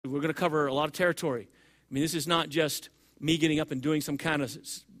we're going to cover a lot of territory. I mean, this is not just me getting up and doing some kind of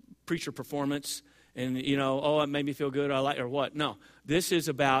preacher performance and, it made me feel good, or what. No, this is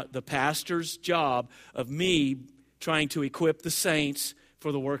about the pastor's job of me trying to equip the saints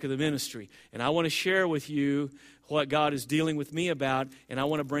for the work of the ministry. And I want to share with you what God is dealing with me about, and I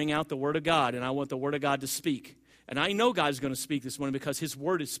want to bring out the Word of God, and I want the Word of God to speak. And I know God's going to speak this morning because His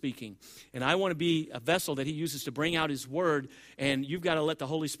Word is speaking. And I want to be a vessel that He uses to bring out His Word, and you've got to let the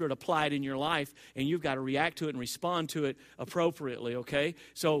Holy Spirit apply it in your life, and you've got to react to it and respond to it appropriately, okay?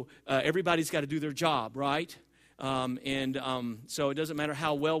 So everybody's got to do their job, right? So it doesn't matter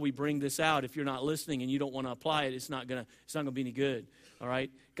how well we bring this out. If you're not listening and you don't want to apply it, it's not going to be any good, all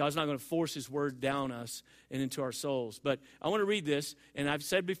right? God's not going to force His Word down us and into our souls. But I want to read this, and I've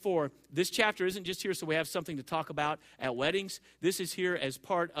said before, this chapter isn't just here so we have something to talk about at weddings. This is here as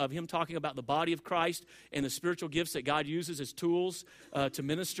part of Him talking about the body of Christ and the spiritual gifts that God uses as tools to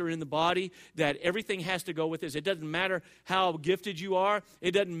minister in the body, that everything has to go with this. It doesn't matter how gifted you are.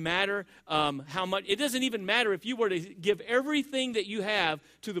 It doesn't matter how much. It doesn't even matter if you were to give everything that you have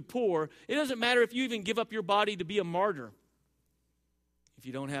to the poor. It doesn't matter if you even give up your body to be a martyr if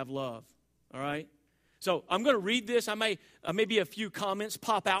you don't have love, all right? So I'm going to read this. I may maybe a few comments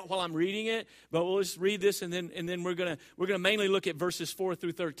pop out while I'm reading it, but we'll just read this, and then we're going to mainly look at verses 4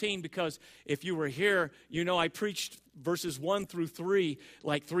 through 13, because if you were here, I preached verses 1 through 3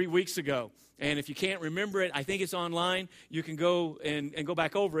 like 3 weeks ago. And if you can't remember it, I think it's online. You can go and go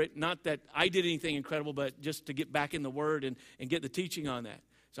back over it. Not that I did anything incredible, but just to get back in the Word and get the teaching on that.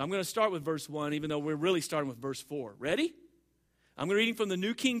 So I'm going to start with verse 1, even though we're really starting with verse 4. Ready? I'm reading from the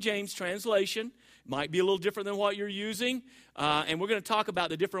New King James translation. Might be a little different than what you're using. And we're going to talk about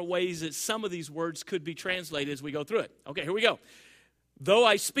the different ways that some of these words could be translated as we go through it. Okay, here we go. Though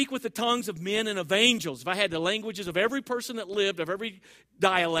I speak with the tongues of men and of angels, if I had the languages of every person that lived, of every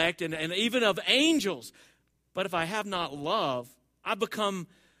dialect, and even of angels, but if I have not love, I become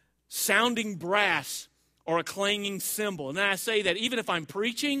sounding brass or a clanging cymbal. And then I say that even if I'm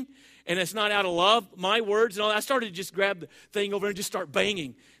preaching and it's not out of love, my words and all that, I started to just grab the thing over and just start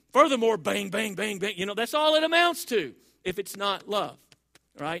banging. Furthermore, bang, bang, bang, bang. That's all it amounts to if it's not love,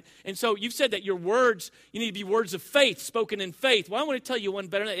 right? And so you've said that your words, you need to be words of faith, spoken in faith. Well, I want to tell you one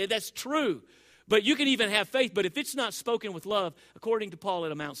better than that. That's true. But you can even have faith, but if it's not spoken with love, according to Paul,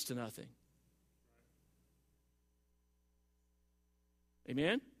 it amounts to nothing.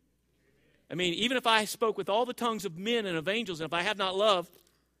 Amen? I mean, even if I spoke with all the tongues of men and of angels, and if I have not love,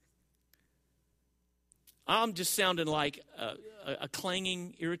 I'm just sounding like a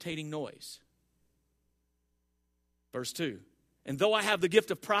clanging, irritating noise. Verse 2. And though I have the gift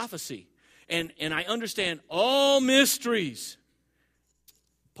of prophecy, and I understand all mysteries.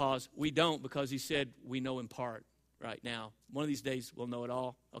 Pause. We don't, because he said we know in part right now. One of these days we'll know it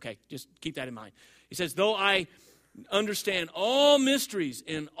all. Okay, just keep that in mind. He says, though I understand all mysteries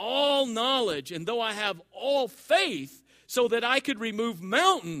and all knowledge, and though I have all faith so that I could remove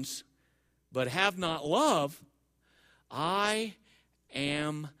mountains, but have not love, I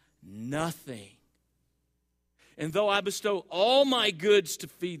am nothing. And though I bestow all my goods to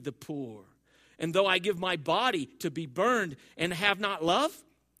feed the poor, and though I give my body to be burned and have not love,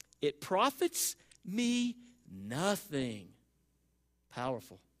 it profits me nothing.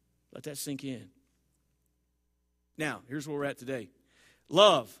 Powerful. Let that sink in. Now, here's where we're at today.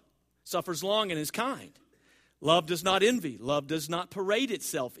 Love suffers long and is kind. Love does not envy. Love does not parade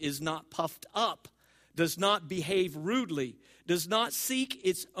itself, is not puffed up, does not behave rudely, does not seek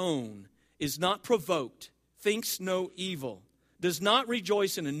its own, is not provoked, thinks no evil, does not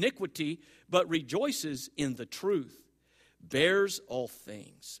rejoice in iniquity, but rejoices in the truth, bears all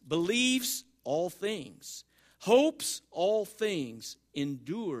things, believes all things, hopes all things,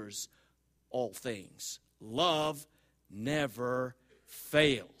 endures all things. Love never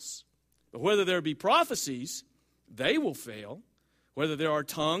fails. But whether there be prophecies, they will fail. Whether there are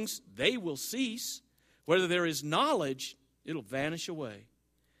tongues, they will cease. Whether there is knowledge, it'll vanish away.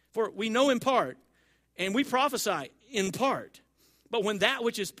 For we know in part, and we prophesy in part. But when that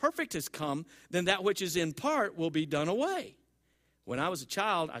which is perfect has come, then that which is in part will be done away. When I was a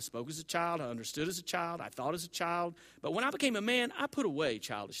child, I spoke as a child, I understood as a child, I thought as a child. But when I became a man, I put away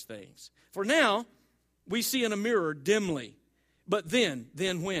childish things. For now, we see in a mirror dimly. But then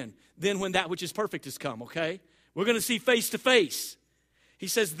when? Then when that which is perfect has come, okay? We're going to see face to face. He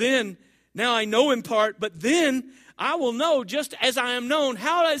says, then, now I know in part, but then I will know just as I am known.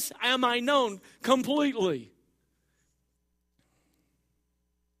 How am I known? Completely.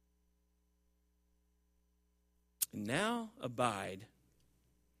 And now abide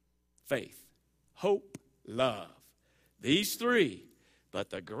faith, hope, love. These three, But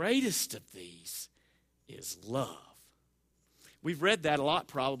the greatest of these is love. We've read that a lot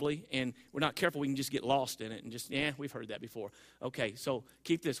probably, and we're not careful, we can just get lost in it and just, we've heard that before. Okay, so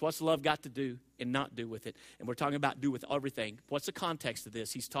keep this. What's love got to do and not do with it? And we're talking about do with everything. What's the context of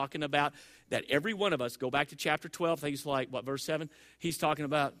this? He's talking about that every one of us, go back to chapter 12, I think it's like, verse 7? He's talking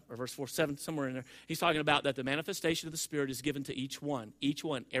about, or verse 4, 7, somewhere in there. He's talking about that the manifestation of the Spirit is given to each one,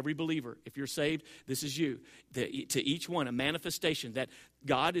 every believer. If you're saved, this is you. To each one, a manifestation that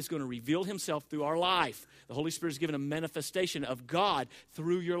God is going to reveal himself through our life. The Holy Spirit is given a manifestation of God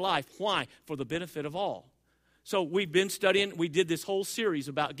through your life. Why? For the benefit of all. So we've been studying, we did this whole series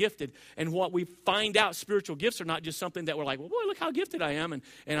about gifted, and what we find out, spiritual gifts are not just something that we're like, well, boy, look how gifted I am, and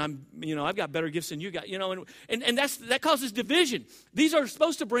I'm, I've got better gifts than you got, and that causes division. These are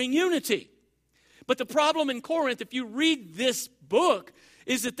supposed to bring unity. But the problem in Corinth, if you read this book,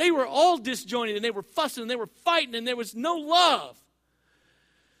 is that they were all disjointed, and they were fussing, and they were fighting, and there was no love.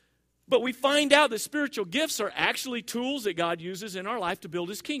 But we find out that spiritual gifts are actually tools that God uses in our life to build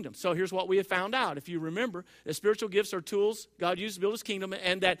his kingdom. So here's what we have found out. If you remember, that spiritual gifts are tools God uses to build his kingdom,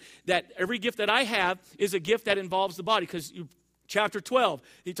 and that every gift that I have is a gift that involves the body. Because chapter 12,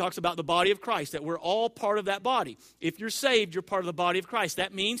 he talks about the body of Christ, that we're all part of that body. If you're saved, you're part of the body of Christ.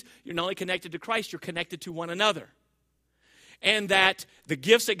 That means you're not only connected to Christ, you're connected to one another. And that the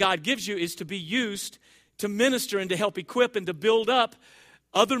gifts that God gives you is to be used to minister and to help equip and to build up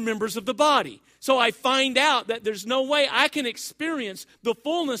other members of the body. So I find out that there's no way I can experience the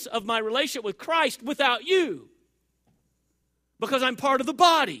fullness of my relationship with Christ without you, because I'm part of the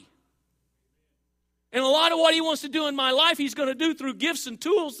body. And a lot of what he wants to do in my life, he's going to do through gifts and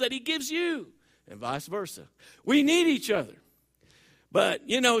tools that he gives you, and vice versa. We need each other. But,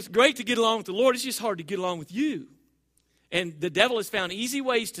 it's great to get along with the Lord. It's just hard to get along with you. And the devil has found easy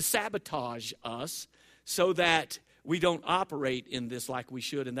ways to sabotage us so that we don't operate in this like we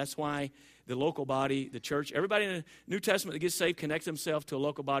should, and that's why the local body, the church, everybody in the New Testament that gets saved connects themselves to a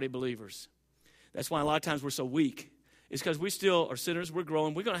local body of believers. That's why a lot of times we're so weak. It's because we still are sinners, we're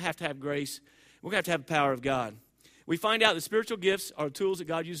growing, we're going to have grace, we're going to have the power of God. We find out that spiritual gifts are tools that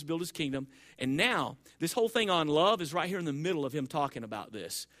God uses to build his kingdom, and now this whole thing on love is right here in the middle of him talking about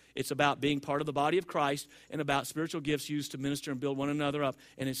this. It's about being part of the body of Christ and about spiritual gifts used to minister and build one another up.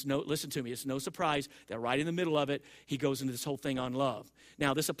 And listen to me, it's no surprise that right in the middle of it, he goes into this whole thing on love.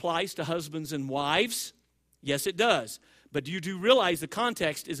 Now, this applies to husbands and wives. Yes, it does. But you do realize the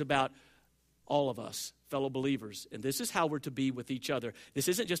context is about all of us, fellow believers. And this is how we're to be with each other. This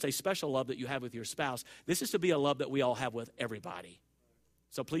isn't just a special love that you have with your spouse. This is to be a love that we all have with everybody.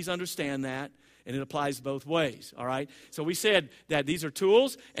 So please understand that. And it applies both ways, all right? So we said that these are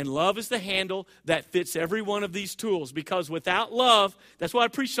tools, and love is the handle that fits every one of these tools. Because without love, that's what I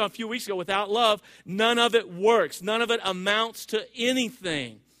preached on a few weeks ago, without love, none of it works. None of it amounts to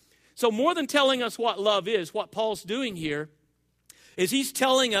anything. So more than telling us what love is, what Paul's doing here is he's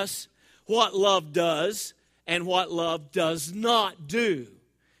telling us what love does and what love does not do.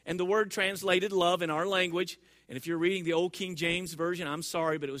 And the word translated love in our language, and if you're reading the old King James Version, I'm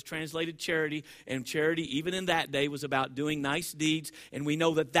sorry, but it was translated charity. And charity, even in that day, was about doing nice deeds. And we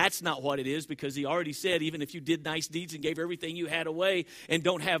know that that's not what it is, because he already said, even if you did nice deeds and gave everything you had away and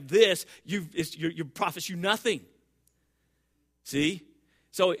don't have this, you profits you nothing. See?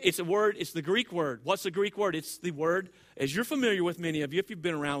 So it's a word, it's the Greek word. What's the Greek word? It's the word, as you're familiar with, many of you, if you've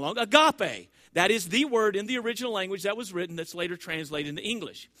been around long, agape. That is the word in the original language that was written that's later translated into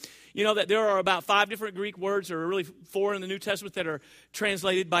English. You know that there are about 5 different Greek words, or really 4 in the New Testament, that are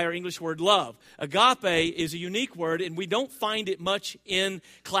translated by our English word love. Agape is a unique word, and we don't find it much in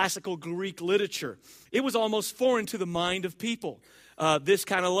classical Greek literature. It was almost foreign to the mind of people, this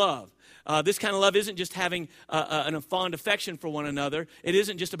kind of love. This kind of love isn't just having a fond affection for one another. It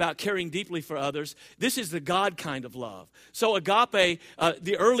isn't just about caring deeply for others. This is the God kind of love. So agape,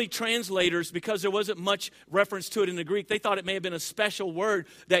 the early translators, because there wasn't much reference to it in the Greek, they thought it may have been a special word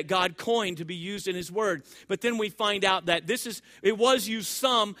that God coined to be used in his word. But then we find out that it was used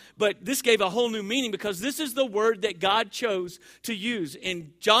some, but this gave a whole new meaning, because this is the word that God chose to use.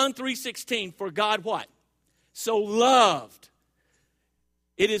 In John 3:16, for God what? So loved.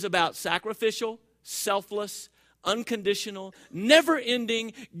 It is about sacrificial, selfless, unconditional,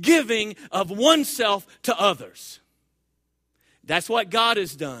 never-ending giving of oneself to others. That's what God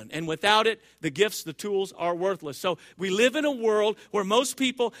has done. And without it, the gifts, the tools are worthless. So we live in a world where most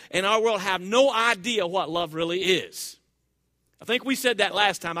people in our world have no idea what love really is. I think we said that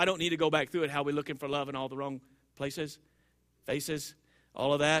last time. I don't need to go back through it, how we're looking for love in all the wrong places, faces,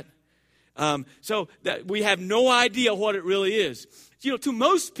 all of that. So that we have no idea what it really is. You know, to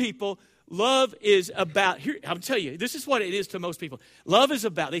most people, Love is about, here, I'll tell you, this is what it is to most people. Love is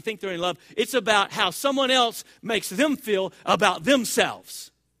about, they think they're in love, it's about how someone else makes them feel about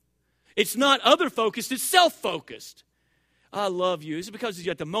themselves. It's not other-focused, it's self-focused. I love you. It's because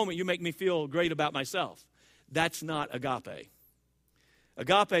at the moment you make me feel great about myself. That's not agape.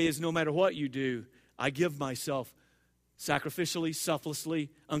 Agape is no matter what you do, I give myself sacrificially, selflessly,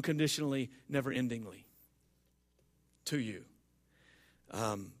 unconditionally, never-endingly to you.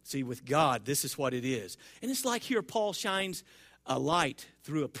 See, with God, this is what it is. And it's like here Paul shines a light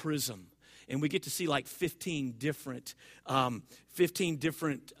through a prism. And we get to see like 15 different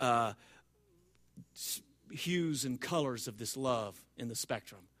hues and colors of this love in the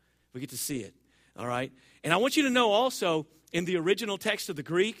spectrum. We get to see it, all right? And I want you to know also in the original text of the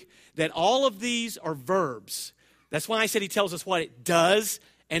Greek that all of these are verbs. That's why I said he tells us what it does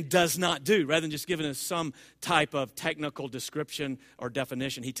and does not do, rather than just giving us some type of technical description or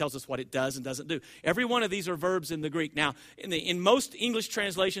definition. He tells us what it does and doesn't do. Every one of these are verbs in the Greek. Now, in most English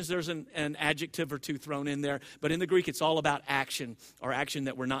translations, there's an adjective or two thrown in there, but in the Greek, it's all about action, or action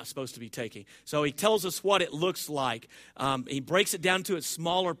that we're not supposed to be taking. So he tells us what it looks like. He breaks it down to its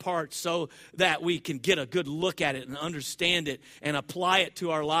smaller parts so that we can get a good look at it and understand it and apply it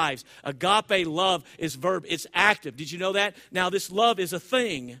to our lives. Agape love is verb. It's active. Did you know that? Now, this love is a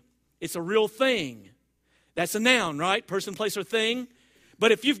thing. It's a real thing. That's a noun, right? Person, place, or thing.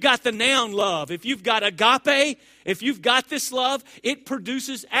 But if you've got the noun love, if you've got agape, if you've got this love, it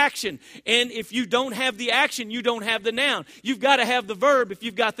produces action. And if you don't have the action, you don't have the noun. You've got to have the verb if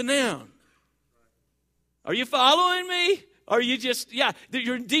you've got the noun. Are you following me? Or you just,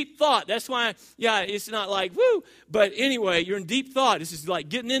 you're in deep thought. That's why, it's not like, woo. But anyway, you're in deep thought. This is like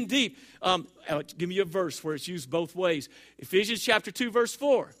getting in deep. Give me a verse where it's used both ways. Ephesians chapter 2, verse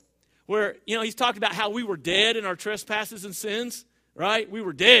 4. Where, he's talking about how we were dead in our trespasses and sins, right? We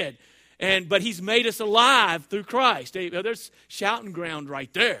were dead. But he's made us alive through Christ. There's shouting ground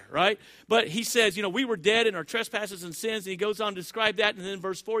right there, right? But he says, we were dead in our trespasses and sins. And he goes on to describe that. And then in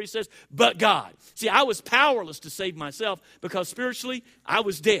verse 4 he says, but God. See, I was powerless to save myself because spiritually I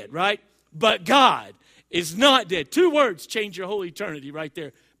was dead, right? But God is not dead. 2 words change your whole eternity right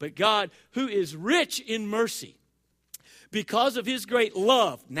there. But God, who is rich in mercy, because of his great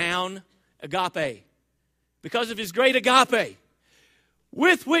love, noun, agape. Because of his great agape,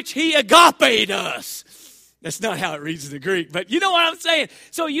 with which he agaped us. That's not how it reads in the Greek, but you know what I'm saying.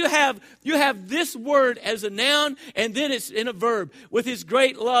 So you have this word as a noun, and then it's in a verb. With his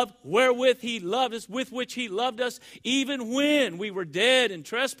great love, wherewith he loved us, with which he loved us, even when we were dead in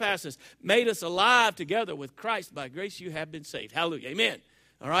trespasses, made us alive together with Christ. By grace you have been saved. Hallelujah. Amen.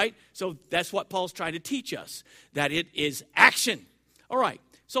 All right? So that's what Paul's trying to teach us, that it is action. All right.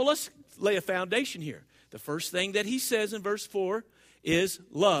 So let's lay a foundation here. The first thing that he says in verse 4 is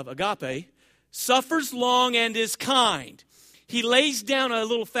love, agape, suffers long and is kind. He lays down a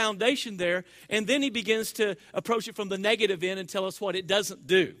little foundation there, and then he begins to approach it from the negative end and tell us what it doesn't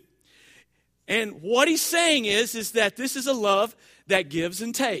do. And what he's saying is that this is a love that gives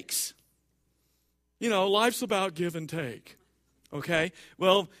and takes. Life's about give and take. Okay?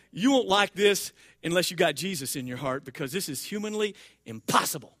 Well, you won't like this unless you got Jesus in your heart, because this is humanly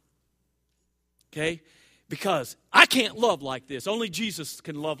impossible. Okay? Because I can't love like this. Only Jesus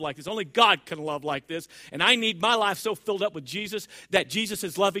can love like this. Only God can love like this. And I need my life so filled up with Jesus that Jesus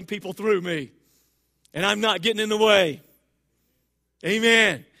is loving people through me. And I'm not getting in the way.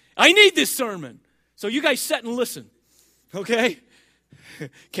 Amen. I need this sermon. So you guys sit and listen. Okay?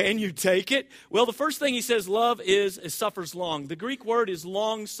 Can you take it? Well, the first thing he says, love is suffers long. The Greek word is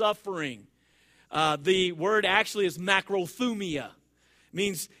long-suffering. The word actually is macrothumia.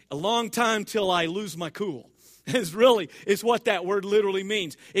 Means a long time till I lose my cool. It's what that word literally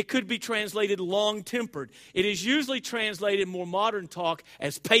means. It could be translated long-tempered. It is usually translated in more modern talk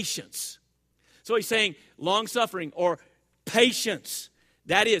as patience. So he's saying long-suffering or patience.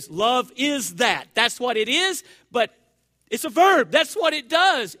 That is, love is that. That's what it is, but it's a verb. That's what it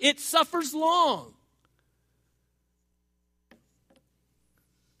does. It suffers long.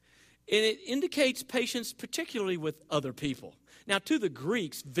 And it indicates patience particularly with other people. Now, to the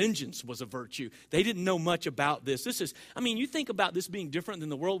Greeks, vengeance was a virtue. They didn't know much about this. You think about this being different than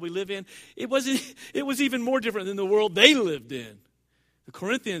the world we live in. It was even more different than the world they lived in. The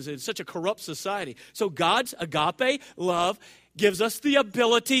Corinthians is such a corrupt society. So God's agape love gives us the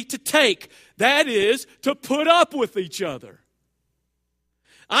ability to take. That is, to put up with each other.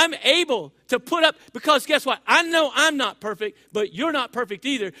 I'm able to put up, because guess what? I know I'm not perfect, but you're not perfect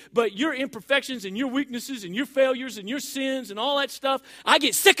either. But your imperfections and your weaknesses and your failures and your sins and all that stuff, I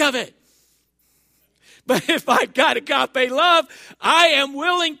get sick of it. But if I've got agape love, I am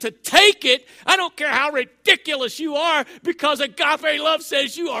willing to take it. I don't care how ridiculous you are, because agape love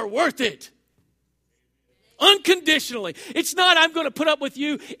says you are worth it. Unconditionally. It's not I'm going to put up with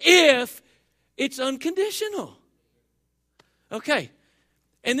you if, it's unconditional. Okay.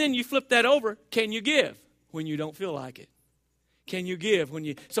 And then you flip that over. Can you give when you don't feel like it? Can you give when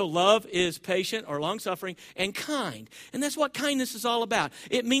you... So love is patient or long-suffering and kind. And that's what kindness is all about.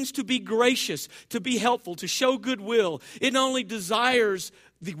 It means to be gracious, to be helpful, to show goodwill. It not only desires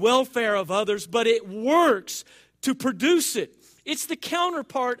the welfare of others, but it works to produce it. It's the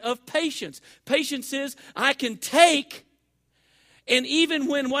counterpart of patience. Patience is, I can take, and even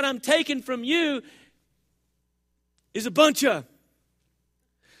when what I'm taking from you is a bunch of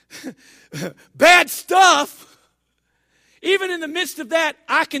bad stuff, even in the midst of that,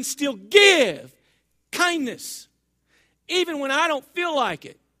 I can still give kindness, even when I don't feel like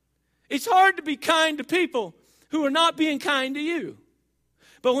it. It's hard to be kind to people who are not being kind to you.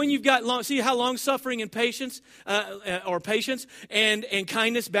 But when you've got, see how long-suffering and patience, or patience and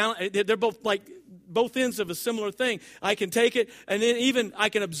kindness, they're both like both ends of a similar thing. I can take it, and then even I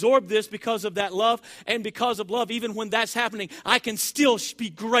can absorb this because of that love, and because of love, even when that's happening, I can still be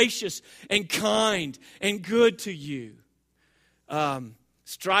gracious and kind and good to you.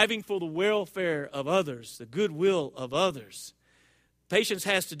 Striving for the welfare of others, the goodwill of others. Patience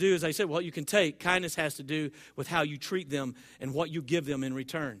has to do, as I said, what you can take. Kindness has to do with how you treat them and what you give them in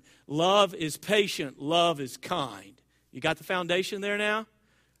return. Love is patient. Love is kind. You got the foundation there now?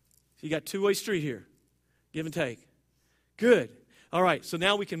 You got two-way street here. Give and take. Good. All right, so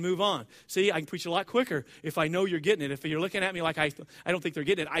now we can move on. See, I can preach a lot quicker if I know you're getting it. If you're looking at me like I don't think they're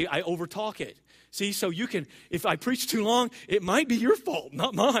getting it, I overtalk it. See, so you can, if I preach too long, it might be your fault,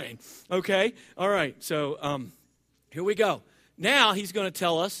 not mine. Okay? All right, so here we go. Now he's going to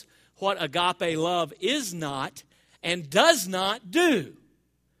tell us what agape love is not and does not do.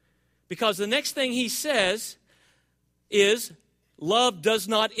 Because the next thing he says is, love does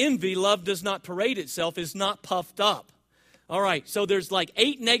not envy, love does not parade itself, is not puffed up. All right, so there's like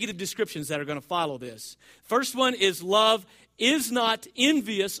 8 negative descriptions that are going to follow this. First one is love is not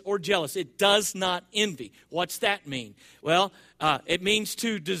envious or jealous. It does not envy. What's that mean? Well, it means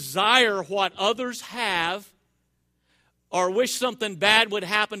to desire what others have or wish something bad would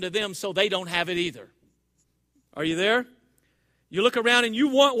happen to them so they don't have it either. Are you there? You look around and you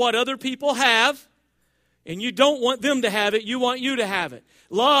want what other people have, and you don't want them to have it, you want you to have it.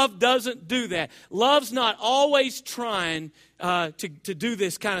 Love doesn't do that. Love's not always trying to do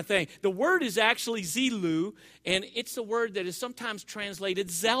this kind of thing. The word is actually zelu, and it's the word that is sometimes translated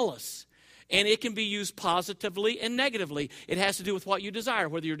zealous. And it can be used positively and negatively. It has to do with what you desire,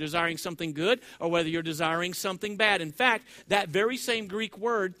 whether you're desiring something good or whether you're desiring something bad. In fact, that very same Greek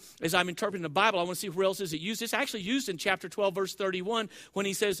word, as I'm interpreting the Bible, I want to see where else is it used. It's actually used in chapter 12, verse 31, when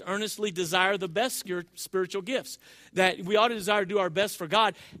he says, earnestly desire the best spiritual gifts. That we ought to desire to do our best for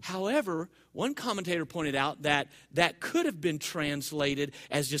God. However, one commentator pointed out that that could have been translated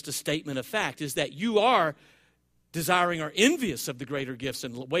as just a statement of fact, is that you are desiring or envious of the greater gifts.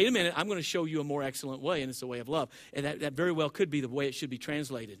 And wait a minute, I'm going to show you a more excellent way, and it's the way of love. And that very well could be the way it should be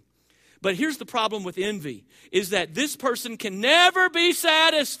translated. But here's the problem with envy, is that this person can never be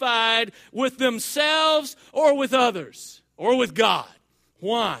satisfied with themselves or with others or with God.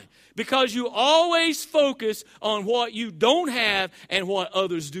 Why? Because you always focus on what you don't have and what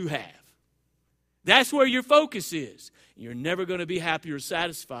others do have. That's where your focus is. You're never going to be happy or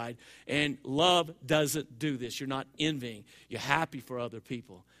satisfied, and love doesn't do this. You're not envying. You're happy for other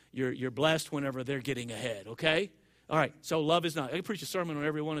people. You're blessed whenever they're getting ahead, okay? All right, so love is not. I can preach a sermon on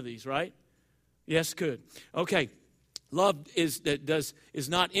every one of these, right? Yes, could. Okay, love is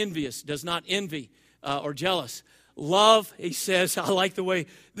not envious, does not envy or jealous. Love, he says, I like the way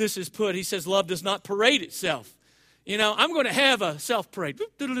this is put. He says love does not parade itself. You know, I'm going to have a self-parade.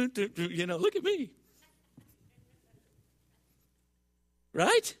 You know, look at me.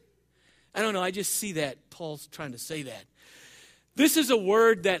 Right? I don't know. I just see that. Paul's trying to say that. This is a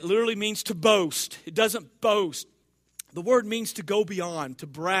word that literally means to boast. It doesn't boast. The word means to go beyond, to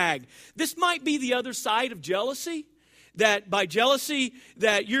brag. This might be the other side of jealousy. That by jealousy,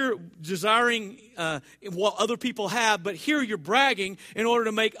 that you're desiring what other people have, but here you're bragging in order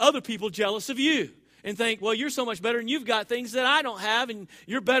to make other people jealous of you. And think, well, you're so much better and you've got things that I don't have and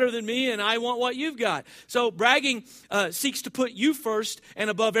you're better than me and I want what you've got. So bragging seeks to put you first and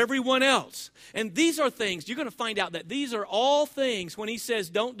above everyone else. And these are things, you're going to find out that these are all things when he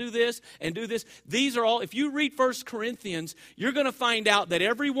says don't do this and do this. These are all, if you read 1 Corinthians, you're going to find out that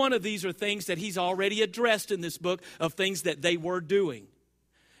every one of these are things that he's already addressed in this book of things that they were doing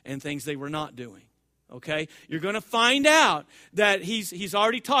and things they were not doing. Okay? You're going to find out that he's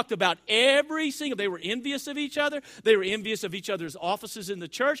already talked about every single, they were envious of each other. They were envious of each other's offices in the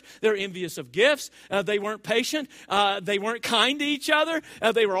church. They were envious of gifts. They weren't patient. They weren't kind to each other.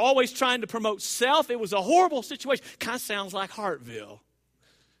 They were always trying to promote self. It was a horrible situation. Kind of sounds like Hartville.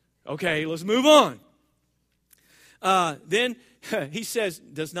 Okay, let's move on. Then he says,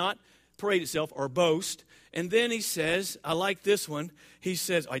 does not parade itself or boast. And then he says, I like this one. He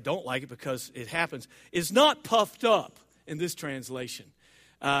says, I don't like it because it happens, is not puffed up in this translation.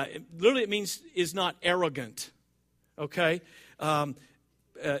 Literally it means is not arrogant. Okay?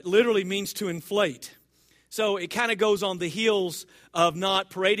 Literally means to inflate. So it kind of goes on the heels of not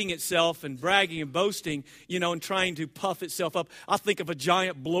parading itself and bragging and boasting, and trying to puff itself up. I think of a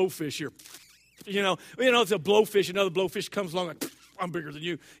giant blowfish here. It's a blowfish. Another blowfish comes along like, I'm bigger than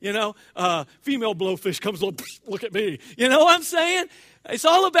you. Female blowfish comes along, look at me. You know what I'm saying? It's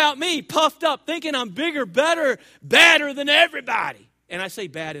all about me, puffed up, thinking I'm bigger, better, badder than everybody. And I say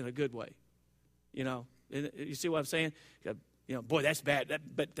bad in a good way. You see what I'm saying? Boy, that's bad.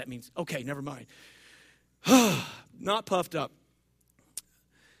 But that means, okay, never mind. Not puffed up.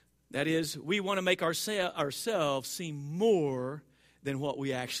 That is, we want to make ourselves seem more than what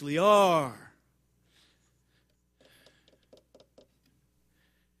we actually are.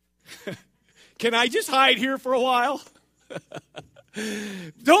 Can I just hide here for a while?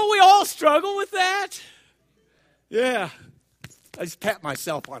 Don't we all struggle with that? Yeah. I just pat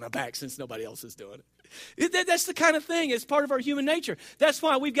myself on the back since nobody else is doing it. That's the kind of thing. It's part of our human nature. That's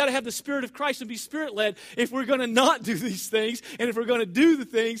why we've got to have the Spirit of Christ and be Spirit-led if we're going to not do these things and if we're going to do the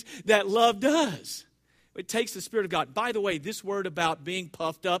things that love does. It takes the Spirit of God. By the way, this word about being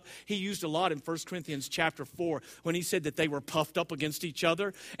puffed up, he used a lot in 1 Corinthians chapter 4 when he said that they were puffed up against each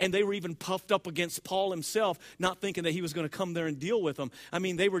other, and they were even puffed up against Paul himself, not thinking that he was going to come there and deal with them. I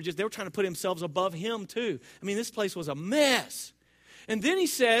mean, they were trying to put themselves above him too. I mean, this place was a mess. And then he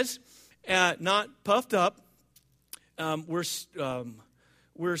says, not puffed up, we're in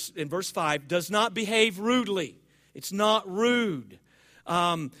verse 5, does not behave rudely. It's not rude.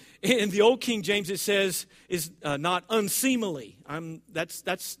 In the old King James, it says is not unseemly.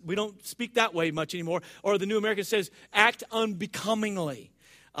 We don't speak that way much anymore. Or the New American says act unbecomingly.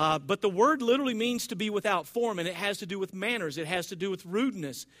 But the word literally means to be without form, and it has to do with manners. It has to do with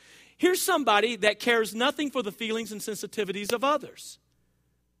rudeness. Here's somebody that cares nothing for the feelings and sensitivities of others.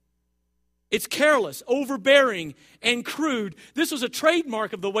 It's careless, overbearing, and crude. This was a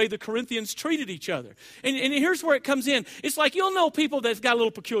trademark of the way the Corinthians treated each other. And here's where it comes in. It's like you'll know people that's got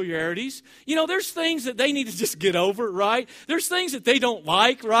little peculiarities. There's things that they need to just get over, right? There's things that they don't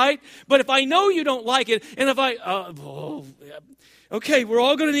like, right? But if I know you don't like it, and if okay, we're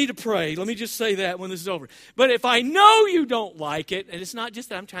all going to need to pray. Let me just say that when this is over. But if I know you don't like it, and it's not just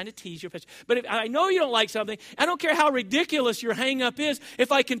that I'm trying to tease your pastor, but if I know you don't like something, I don't care how ridiculous your hang-up is, if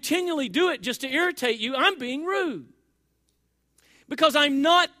I continually do it just to irritate you, I'm being rude. Because I'm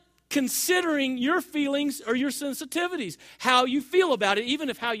not considering your feelings or your sensitivities, how you feel about it, even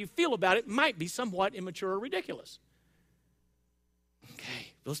if how you feel about it might be somewhat immature or ridiculous.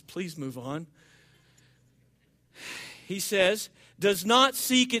 Okay, let's please move on. He says, does not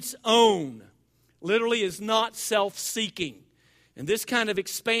seek its own. Literally is not self-seeking. And this kind of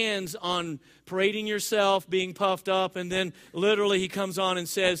expands on parading yourself, being puffed up, and then literally he comes on and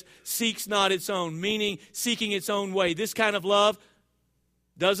says, seeks not its own, meaning seeking its own way. This kind of love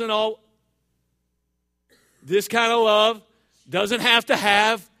doesn't have to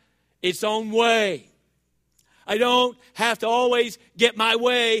have its own way. I don't have to always get my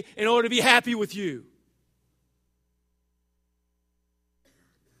way in order to be happy with you.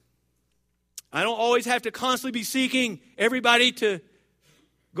 I don't always have to constantly be seeking everybody to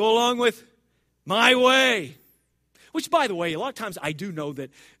go along with my way. Which, by the way, a lot of times I do know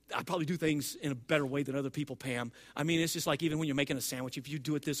that I probably do things in a better way than other people, Pam. I mean, it's just like even when you're making a sandwich, if you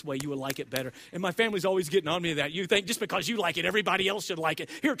do it this way, you would like it better. And my family's always getting on me that. You think just because you like it, everybody else should like it.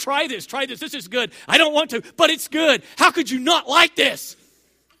 Here, try this. This is good. I don't want to, but it's good. How could you not like this?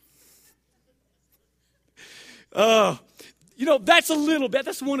 That's a little bit,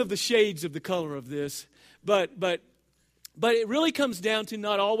 that's one of the shades of the color of this. But it really comes down to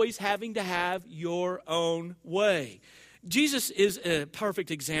not always having to have your own way. Jesus is a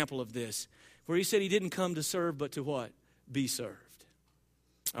perfect example of this, where he said he didn't come to serve, but to what? Be served.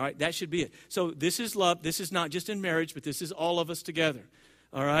 All right, that should be it. So this is love. This is not just in marriage, but this is all of us together.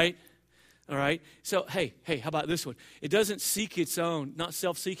 All right? All right? So, hey, how about this one? It doesn't seek its own, not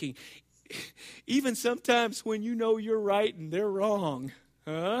self-seeking. Even sometimes when you know you're right and they're wrong,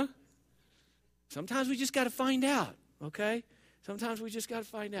 sometimes we just got to find out, okay? Sometimes we just got to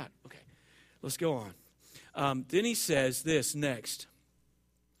find out. Okay, let's go on. Then he says this next.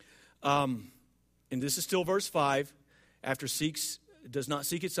 And this is still verse 5. After does not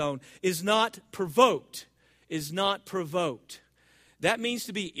seek its own, is not provoked. Is not provoked. That means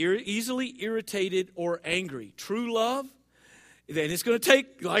to be easily irritated or angry. True love, and it's going to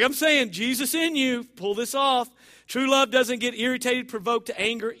take, like I'm saying, Jesus in you, pull this off. True love doesn't get irritated, provoked to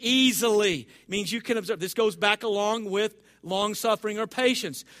anger easily. It means you can observe. This goes back along with long-suffering or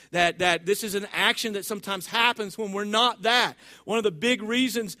patience. That this is an action that sometimes happens when we're not that. One of the big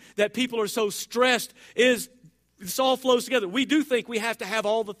reasons that people are so stressed is this all flows together. We do think we have to have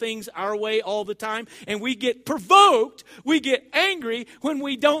all the things our way all the time, and we get provoked, we get angry when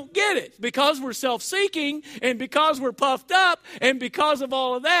we don't get it. Because we're self-seeking, and because we're puffed up, and because of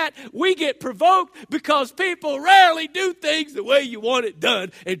all of that, we get provoked because people rarely do things the way you want it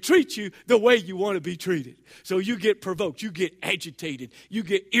done and treat you the way you want to be treated. So you get provoked, you get agitated, you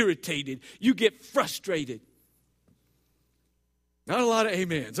get irritated, you get frustrated. Not a lot of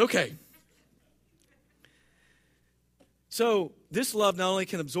amens. Okay. So this love not only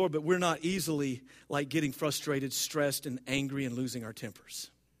can absorb, but we're not easily like getting frustrated, stressed, and angry and losing our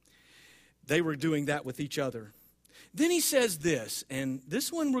tempers. They were doing that with each other. Then he says this, and this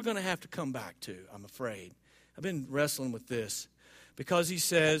one we're going to have to come back to, I'm afraid. I've been wrestling with this because he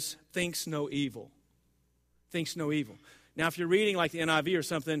says, thinks no evil. Thinks no evil. Now, if you're reading like the NIV or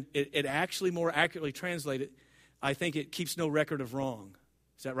something, it actually more accurately translated, I think it keeps no record of wrong.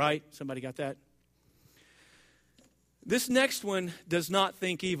 Is that right? Somebody got that? This next one does not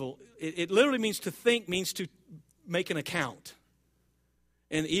think evil. It literally means to think, means to make an account.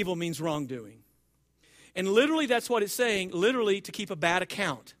 And evil means wrongdoing. And literally that's what it's saying, literally to keep a bad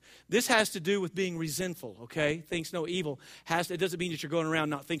account. This has to do with being resentful, okay? Thinks no evil. It doesn't mean that you're going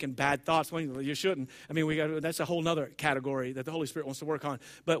around not thinking bad thoughts. Well, you shouldn't. I mean, that's a whole other category that the Holy Spirit wants to work on.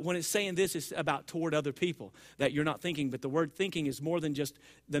 But when it's saying this, it's about toward other people, that you're not thinking. But the word thinking is more than just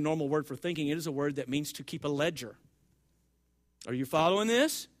the normal word for thinking. It is a word that means to keep a ledger. Are you following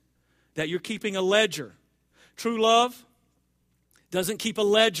this? That you're keeping a ledger. True love doesn't keep a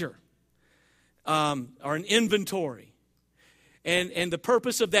ledger or an inventory. And the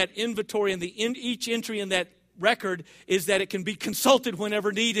purpose of that inventory and each entry in that record is that it can be consulted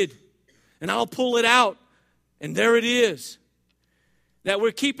whenever needed. And I'll pull it out, and there it is. That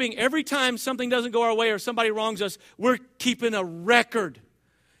we're keeping, every time something doesn't go our way or somebody wrongs us, we're keeping a record.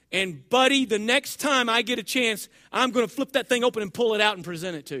 And buddy, the next time I get a chance, I'm going to flip that thing open and pull it out and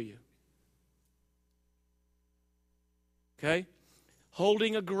present it to you. Okay?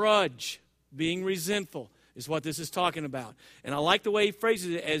 Holding a grudge, being resentful is what this is talking about. And I like the way he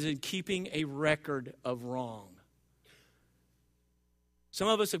phrases it as in keeping a record of wrong. Some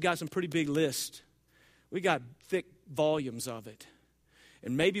of us have got some pretty big lists. We got thick volumes of it.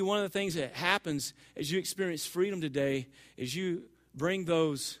 And maybe one of the things that happens as you experience freedom today is you bring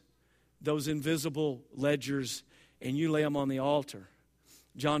those invisible ledgers and you lay them on the altar.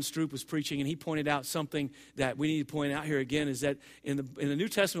 John Stroop was preaching and he pointed out something that we need to point out here again is that in the New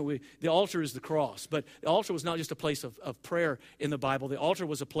Testament, the altar is the cross. But the altar was not just a place of prayer in the Bible. The altar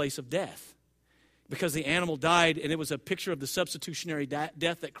was a place of death because the animal died, and it was a picture of the substitutionary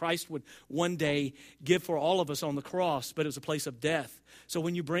death that Christ would one day give for all of us on the cross, but it was a place of death. So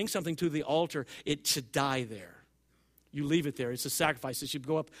when you bring something to the altar, it should die there. You leave it there. It's a sacrifice. It should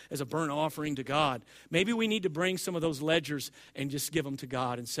go up as a burnt offering to God. Maybe we need to bring some of those ledgers and just give them to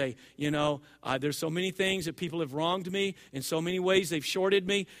God and say, there's so many things that people have wronged me. In so many ways they've shorted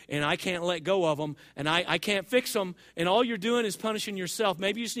me, and I can't let go of them, and I can't fix them, and all you're doing is punishing yourself.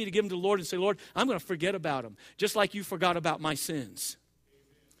 Maybe you just need to give them to the Lord and say, Lord, I'm going to forget about them, just like you forgot about my sins.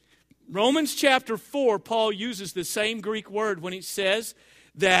 Romans chapter 4, Paul uses the same Greek word when he says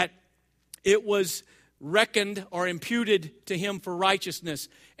that it was reckoned or imputed to him for righteousness,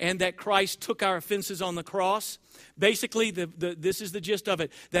 and that Christ took our offenses on the cross. Basically, this is the gist of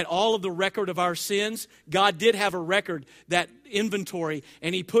it, that all of the record of our sins, God did have a record, that inventory,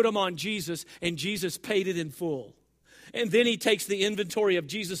 and he put them on Jesus, and Jesus paid it in full. And then he takes the inventory of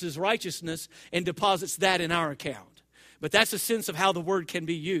Jesus' righteousness and deposits that in our account. But that's a sense of how the word can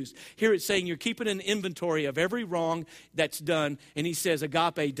be used. Here it's saying you're keeping an inventory of every wrong that's done, and he says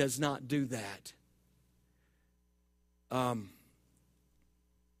agape does not do that.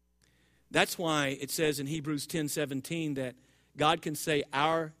 That's why it says in Hebrews 10:17 that God can say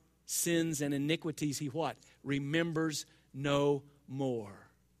our sins and iniquities, he what? Remembers no more.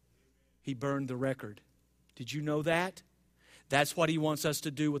 He burned the record. Did you know that? That's what he wants us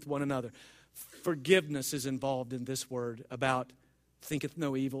to do with one another. Forgiveness is involved in this word about thinketh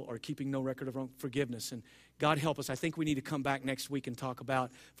no evil or keeping no record of wrong. Forgiveness. And God help us. I think we need to come back next week and talk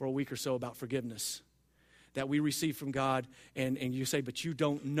about, for a week or so, about forgiveness. that we receive from God, and you say, but you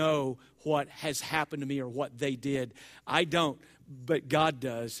don't know what has happened to me or what they did. I don't, but God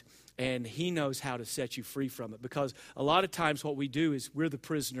does, and He knows how to set you free from it. Because a lot of times what we do is we're the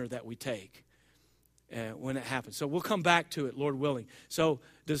prisoner that we take when it happens. So we'll come back to it, Lord willing. So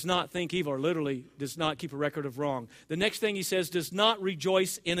does not think evil, or literally does not keep a record of wrong. The next thing he says, does not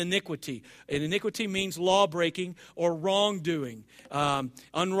rejoice in iniquity. And iniquity means law breaking or wrongdoing.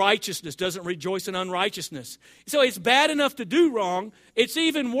 Unrighteousness, doesn't rejoice in unrighteousness. So it's bad enough to do wrong. It's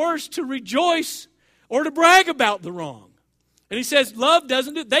even worse to rejoice or to brag about the wrong. And he says, love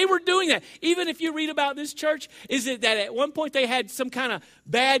doesn't do. They were doing that. Even if you read about this church, is it that at one point they had some kind of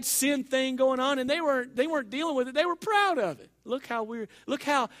bad sin thing going on, and they weren't dealing with it. They were proud of it. Look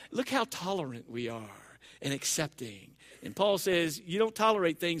how tolerant we are and accepting. And Paul says, you don't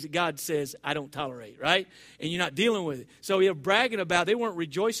tolerate things that God says I don't tolerate, right? And you're not dealing with it. So you're bragging about, they weren't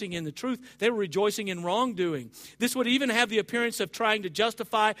rejoicing in the truth. They were rejoicing in wrongdoing. This would even have the appearance of trying to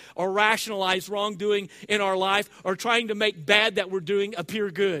justify or rationalize wrongdoing in our life, or trying to make bad that we're doing appear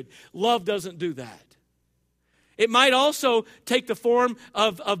good. Love doesn't do that. It might also take the form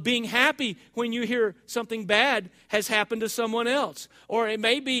of being happy when you hear something bad has happened to someone else. Or it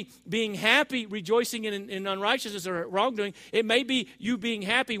may be being happy, rejoicing in unrighteousness or wrongdoing. It may be you being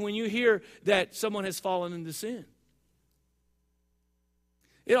happy when you hear that someone has fallen into sin.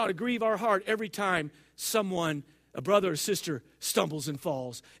 It ought to grieve our heart every time someone, a brother or sister, stumbles and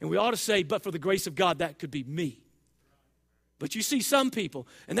falls. And we ought to say, but for the grace of God, that could be me. But you see some people,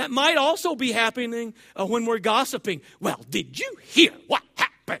 and that might also be happening when we're gossiping. Well, did you hear what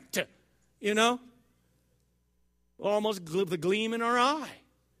happened to, almost the gleam in our eye.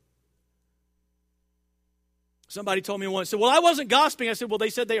 Somebody told me once, said, well, I wasn't gossiping. I said, well, they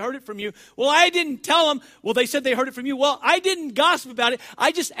said they heard it from you. Well, I didn't tell them. Well, they said they heard it from you. Well, I didn't gossip about it.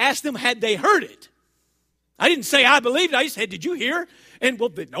 I just asked them, had they heard it? I didn't say I believed it. I just said, did you hear? And, well,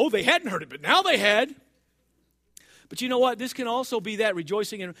 no, they hadn't heard it, but now they had. But you know what? This can also be that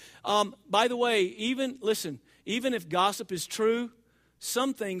rejoicing in. By the way, even if gossip is true,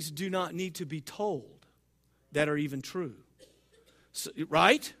 some things do not need to be told that are even true. So,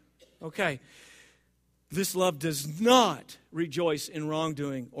 right? Okay. This love does not rejoice in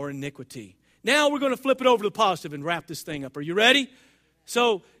wrongdoing or iniquity. Now we're going to flip it over to the positive and wrap this thing up. Are you ready?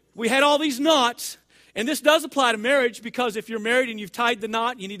 So we had all these knots, and this does apply to marriage, because if you're married and you've tied the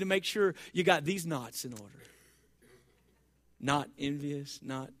knot, you need to make sure you got these knots in order. Not envious,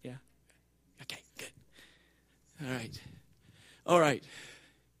 yeah. Okay, good. All right.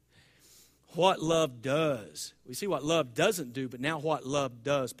 What love does. We see what love doesn't do, but now what love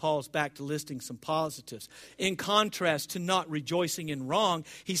does. Paul's back to listing some positives. In contrast to not rejoicing in wrong,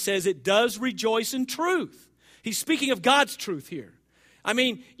 he says it does rejoice in truth. He's speaking of God's truth here. I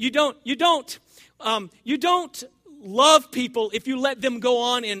mean, you don't love people if you let them go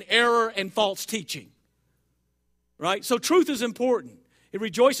on in error and false teaching. Right? So truth is important. It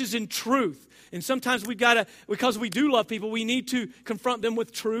rejoices in truth. And sometimes because we do love people, we need to confront them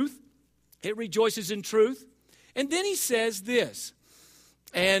with truth. It rejoices in truth. And then he says this,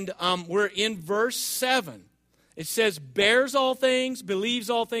 and we're in verse 7. It says, bears all things, believes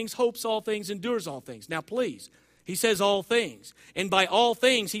all things, hopes all things, endures all things. Now please, he says all things. And by all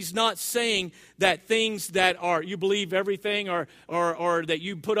things, he's not saying that things that are, you believe everything or that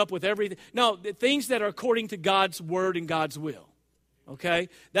you put up with everything. No, things that are according to God's word and God's will. Okay?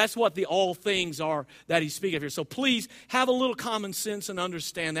 That's what the all things are that he's speaking of here. So please have a little common sense and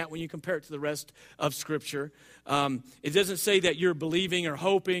understand that when you compare it to the rest of Scripture. It doesn't say that you're believing or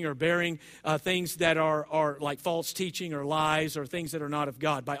hoping or bearing things that are like false teaching or lies or things that are not of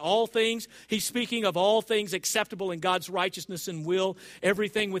God. By all things, he's speaking of all things acceptable in God's righteousness and will,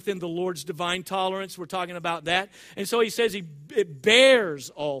 everything within the Lord's divine tolerance. We're talking about that. And so he says it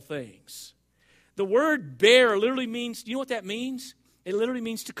bears all things. The word bear literally means, do you know what that means? It literally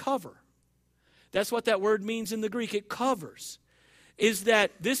means to cover. That's what that word means in the Greek. It covers. Is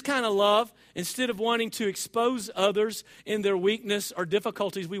that this kind of love, instead of wanting to expose others in their weakness or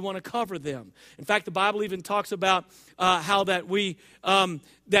difficulties, we want to cover them. In fact, the Bible even talks about how that we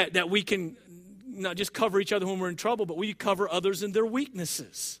can not just cover each other when we're in trouble, but we cover others in their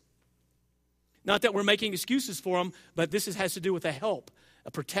weaknesses. Not that we're making excuses for them, but this has to do with a help,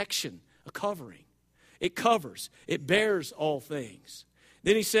 a protection, a covering. It covers. It bears all things.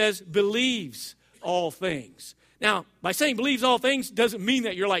 Then he says, believes all things. Now, by saying believes all things doesn't mean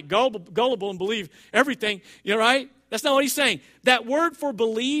that you're like gullible and believe everything. You're right? That's not what he's saying. That word for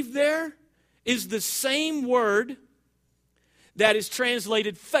believe there is the same word that is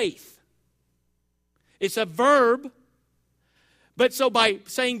translated faith. It's a verb, But so by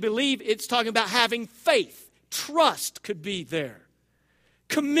saying believe, it's talking about having faith. Trust could be there.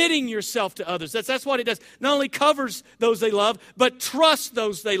 Committing yourself to others. That's what it does. Not only covers those they love, but trusts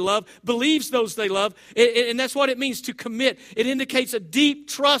those they love, believes those they love. And that's what it means to commit. It indicates a deep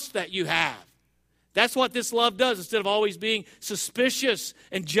trust that you have. That's what this love does. Instead of always being suspicious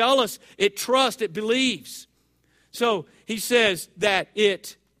and jealous, it trusts, it believes. So he says that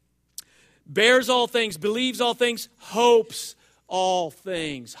it bears all things, believes all things, hopes all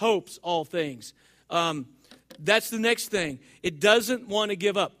things. Hopes all things. That's the next thing. It doesn't want to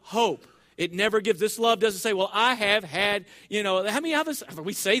give up. Hope. It never gives. This love doesn't say, well, I have had, how many of us,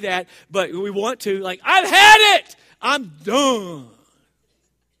 we say that, but we want to, like, I've had it. I'm done.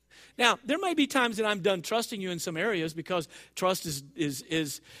 Now, there may be times that I'm done trusting you in some areas because trust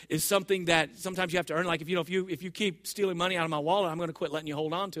is something that sometimes you have to earn. Like, if you keep stealing money out of my wallet, I'm going to quit letting you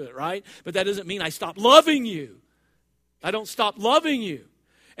hold on to it, right? But that doesn't mean I stop loving you. I don't stop loving you.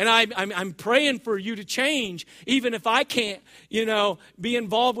 And I'm praying for you to change, even if I can't, be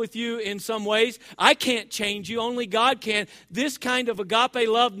involved with you in some ways. I can't change you. Only God can. This kind of agape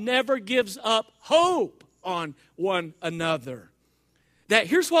love never gives up hope on one another. That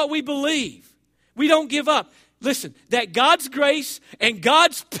here's what we believe. We don't give up. Listen, that God's grace and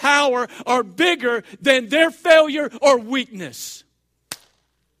God's power are bigger than their failure or weakness.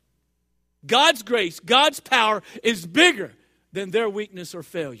 God's grace, God's power is bigger than their weakness or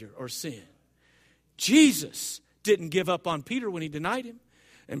failure or sin. Jesus didn't give up on Peter when he denied him.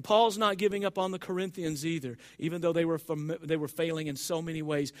 And Paul's not giving up on the Corinthians either, even though they were failing in so many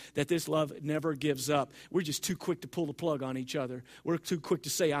ways, that this love never gives up. We're just too quick to pull the plug on each other. We're too quick to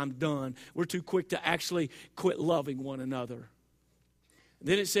say, I'm done. We're too quick to actually quit loving one another. And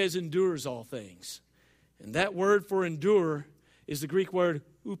then it says endures all things. And that word for endure is the Greek word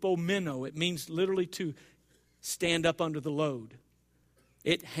upomeno. It means literally to stand up under the load.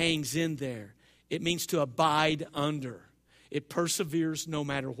 It hangs in there. It means to abide under. It perseveres no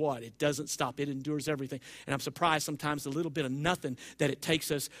matter what. It doesn't stop. It endures everything. And I'm surprised sometimes the little bit of nothing that it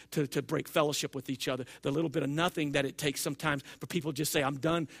takes us to break fellowship with each other. The little bit of nothing that it takes sometimes for people to just say, I'm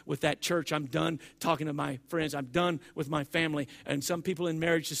done with that church. I'm done talking to my friends. I'm done with my family. And some people in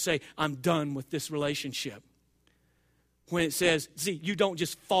marriage just say, I'm done with this relationship. When it says, see, you don't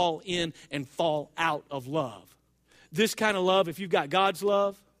just fall in and fall out of love. This kind of love, if you've got God's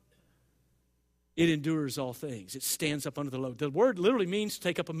love, it endures all things. It stands up under the load. The word literally means to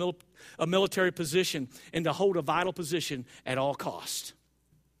take up a military position and to hold a vital position at all cost.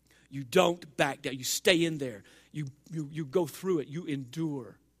 You don't back down. You stay in there. You go through it. You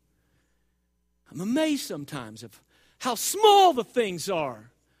endure. I'm amazed sometimes of how small the things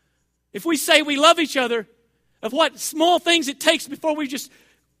are. If we say we love each other, of what small things it takes before we just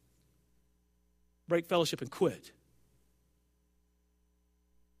break fellowship and quit.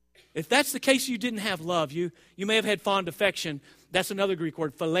 If that's the case, you didn't have love. You may have had fond affection. That's another Greek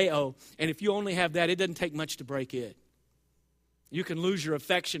word, phileo. And if you only have that, it doesn't take much to break it. You can lose your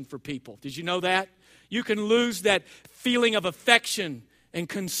affection for people. Did you know that? You can lose that feeling of affection and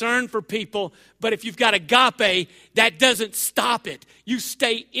concern for people. But if you've got agape, that doesn't stop it. You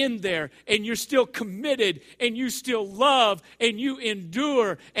stay in there and you're still committed and you still love and you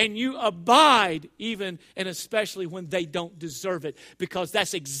endure and you abide even and especially when they don't deserve it, because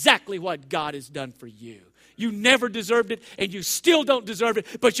that's exactly what God has done for you. You never deserved it and you still don't deserve it,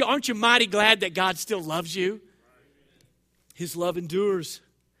 but aren't you mighty glad that God still loves you? His love endures.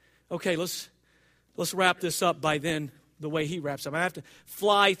 Okay, let's wrap this up by then. The way he wraps up. I have to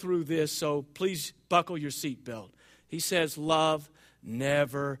fly through this, so please buckle your seatbelt. He says, love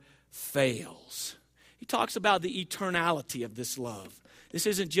never fails. He talks about the eternality of this love. This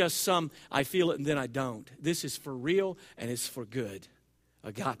isn't just some, I feel it and then I don't. This is for real and it's for good.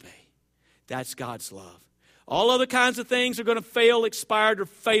 Agape. That's God's love. All other kinds of things are going to fail, expire, or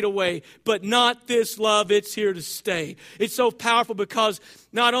fade away, but not this love. It's here to stay. It's so powerful because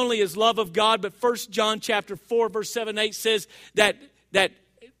not only is love of God, but 1 John chapter 4, verse 7 8 says that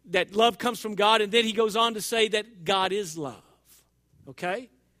love comes from God, and then he goes on to say that God is love. Okay?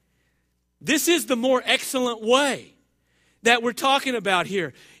 This is the more excellent way that we're talking about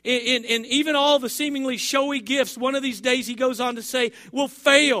here. In even all the seemingly showy gifts, one of these days he goes on to say, will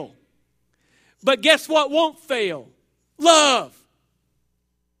fail. But guess what won't fail? Love.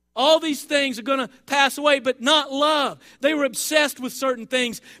 All these things are going to pass away, but not love. They were obsessed with certain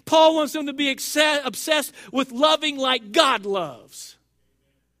things. Paul wants them to be obsessed with loving like God loves,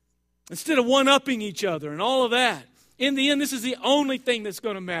 instead of one-upping each other and all of that. In the end, this is the only thing that's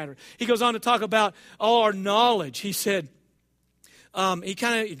going to matter. He goes on to talk about all our knowledge. He said, he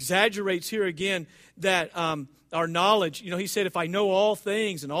kind of exaggerates here again that our knowledge, he said, if I know all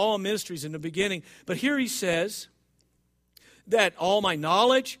things and all mysteries in the beginning. But here he says that all my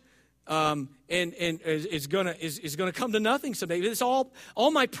knowledge and is going to come to nothing someday. It's all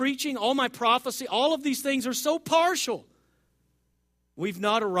my preaching, all my prophecy, all of these things are so partial. We've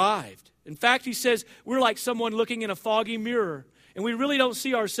not arrived. In fact, he says we're like someone looking in a foggy mirror, and we really don't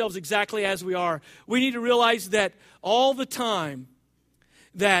see ourselves exactly as we are. We need to realize that all the time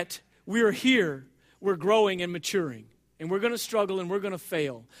that we're here, we're growing and maturing. And we're going to struggle and we're going to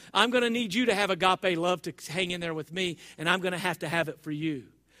fail. I'm going to need you to have agape love to hang in there with me, and I'm going to have it for you.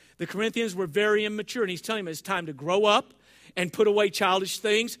 The Corinthians were very immature, and he's telling them it's time to grow up and put away childish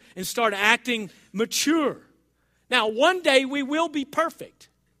things and start acting mature. Now, one day we will be perfect.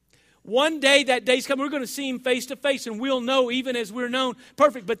 One day, that day's coming, we're going to see him face to face, and we'll know even as we're known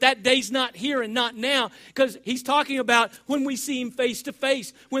perfect. But that day's not here and not now, because he's talking about when we see him face to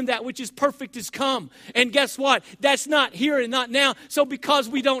face, when that which is perfect has come. And guess what? That's not here and not now. So because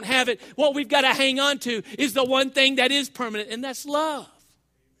we don't have it, what we've got to hang on to is the one thing that is permanent, and that's love.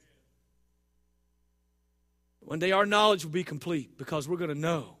 One day our knowledge will be complete, because we're going to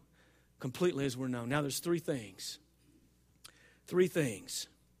know completely as we're known. Now there's three things. Three things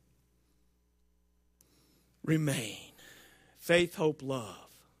remain. Faith, hope, love.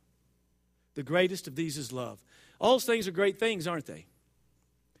 The greatest of these is love. All those things are great things, aren't they?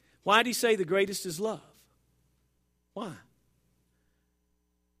 Why did he say the greatest is love? Why?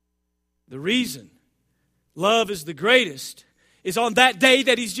 The reason love is the greatest is on that day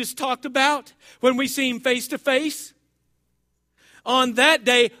that he's just talked about, when we see him face to face. On that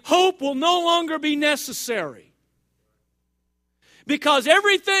day, hope will no longer be necessary. Because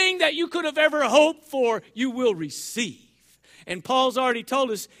everything that you could have ever hoped for, you will receive. And Paul's already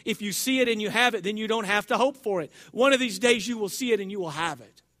told us, if you see it and you have it, then you don't have to hope for it. One of these days you will see it and you will have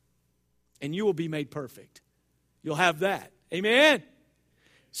it. And you will be made perfect. You'll have that. Amen?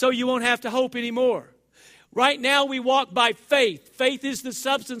 So you won't have to hope anymore. Right now we walk by faith. Faith is the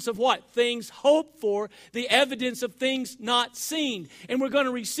substance of what? Things hoped for, the evidence of things not seen. And we're going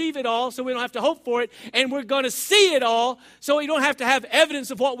to receive it all so we don't have to hope for it. And we're going to see it all so we don't have to have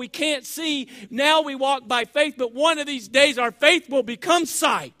evidence of what we can't see. Now we walk by faith, but one of these days our faith will become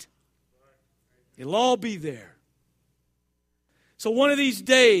sight. It'll all be there. So one of these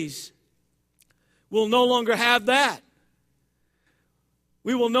days we'll no longer have that.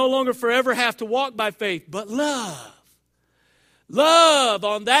 We will no longer forever have to walk by faith, but love. Love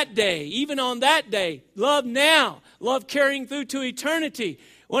on that day, even on that day. Love now. Love carrying through to eternity.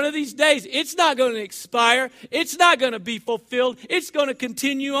 One of these days, it's not going to expire. It's not going to be fulfilled. It's going to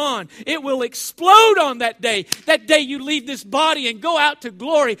continue on. It will explode on that day. That day you leave this body and go out to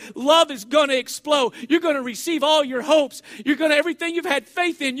glory. Love is going to explode. You're going to receive all your hopes. Everything you've had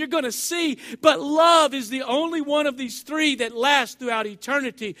faith in, you're going to see. But love is the only one of these three that lasts throughout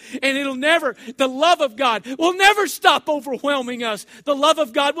eternity. And the love of God will never stop overwhelming us. The love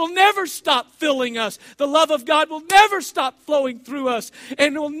of God will never stop filling us. The love of God will never stop flowing through us.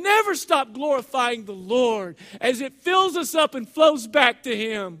 And will never stop glorifying the Lord as it fills us up and flows back to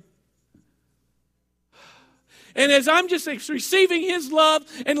him. And as I'm just receiving his love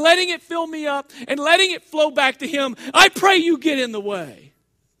and letting it fill me up and letting it flow back to him, I pray you get in the way.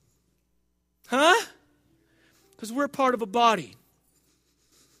 Huh? Because we're part of a body.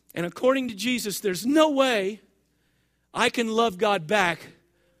 And according to Jesus, there's no way I can love God back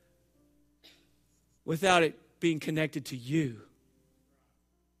without it being connected to you.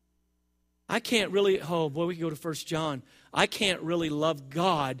 I can't really, we can go to 1 John. I can't really love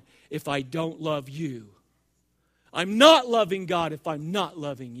God if I don't love you. I'm not loving God if I'm not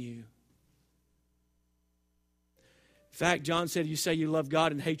loving you. In fact, John said, you say you love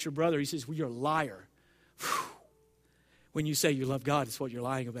God and hate your brother. He says, well, you're a liar. Whew. When you say you love God, it's what you're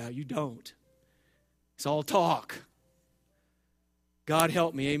lying about. You don't. It's all talk. God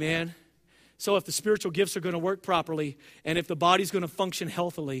help me, amen? So if the spiritual gifts are going to work properly, and if the body's going to function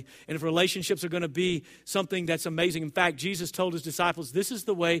healthily, and if relationships are going to be something that's amazing. In fact, Jesus told his disciples, this is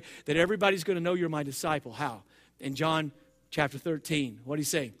the way that everybody's going to know you're my disciple. How? In John chapter 13, what did he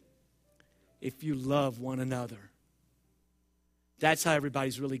say? If you love one another. That's how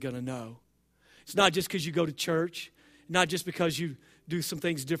everybody's really going to know. It's not just because you go to church, not just because you do some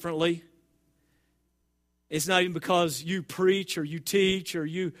things differently. It's not even because you preach or you teach or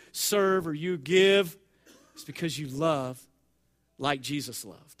you serve or you give. It's because you love like Jesus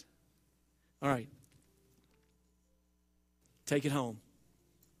loved. All right. Take it home.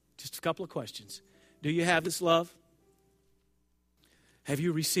 Just a couple of questions. Do you have this love? Have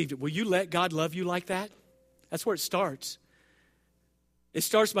you received it? Will you let God love you like that? That's where it starts. It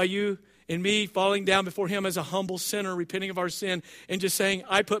starts by you and me falling down before Him as a humble sinner, repenting of our sin, and just saying,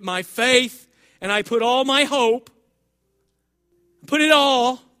 I put my faith and I put all my hope, put it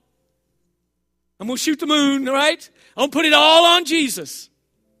all. I'm going to shoot the moon, right? I'm going to put it all on Jesus.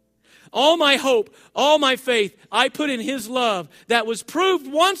 All my hope, all my faith, I put in His love that was proved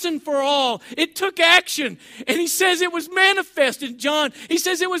once and for all. It took action. And He says it was manifest in John. He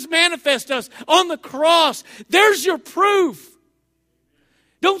says it was manifest us on the cross. There's your proof.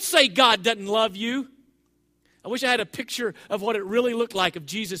 Don't say God doesn't love you. I wish I had a picture of what it really looked like of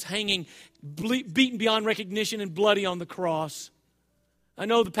Jesus hanging, beaten beyond recognition and bloody on the cross. I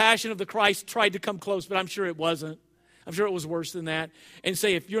know the Passion of the Christ tried to come close, but I'm sure it wasn't. I'm sure it was worse than that. And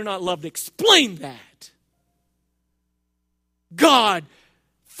say, if you're not loved, explain that. God,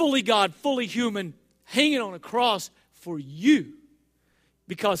 fully human, hanging on a cross for you.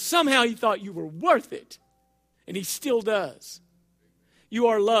 Because somehow He thought you were worth it. And He still does. You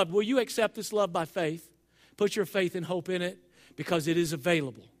are loved. Will you accept this love by faith? Put your faith and hope in it, because it is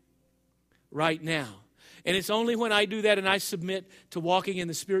available right now. And it's only when I do that and I submit to walking in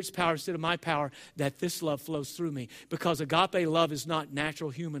the Spirit's power instead of my power that this love flows through me. Because agape love is not natural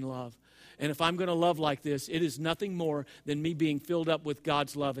human love. And if I'm going to love like this, it is nothing more than me being filled up with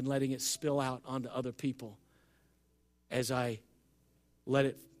God's love and letting it spill out onto other people as I let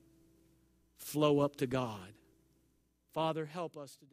it flow up to God. Father, help us today.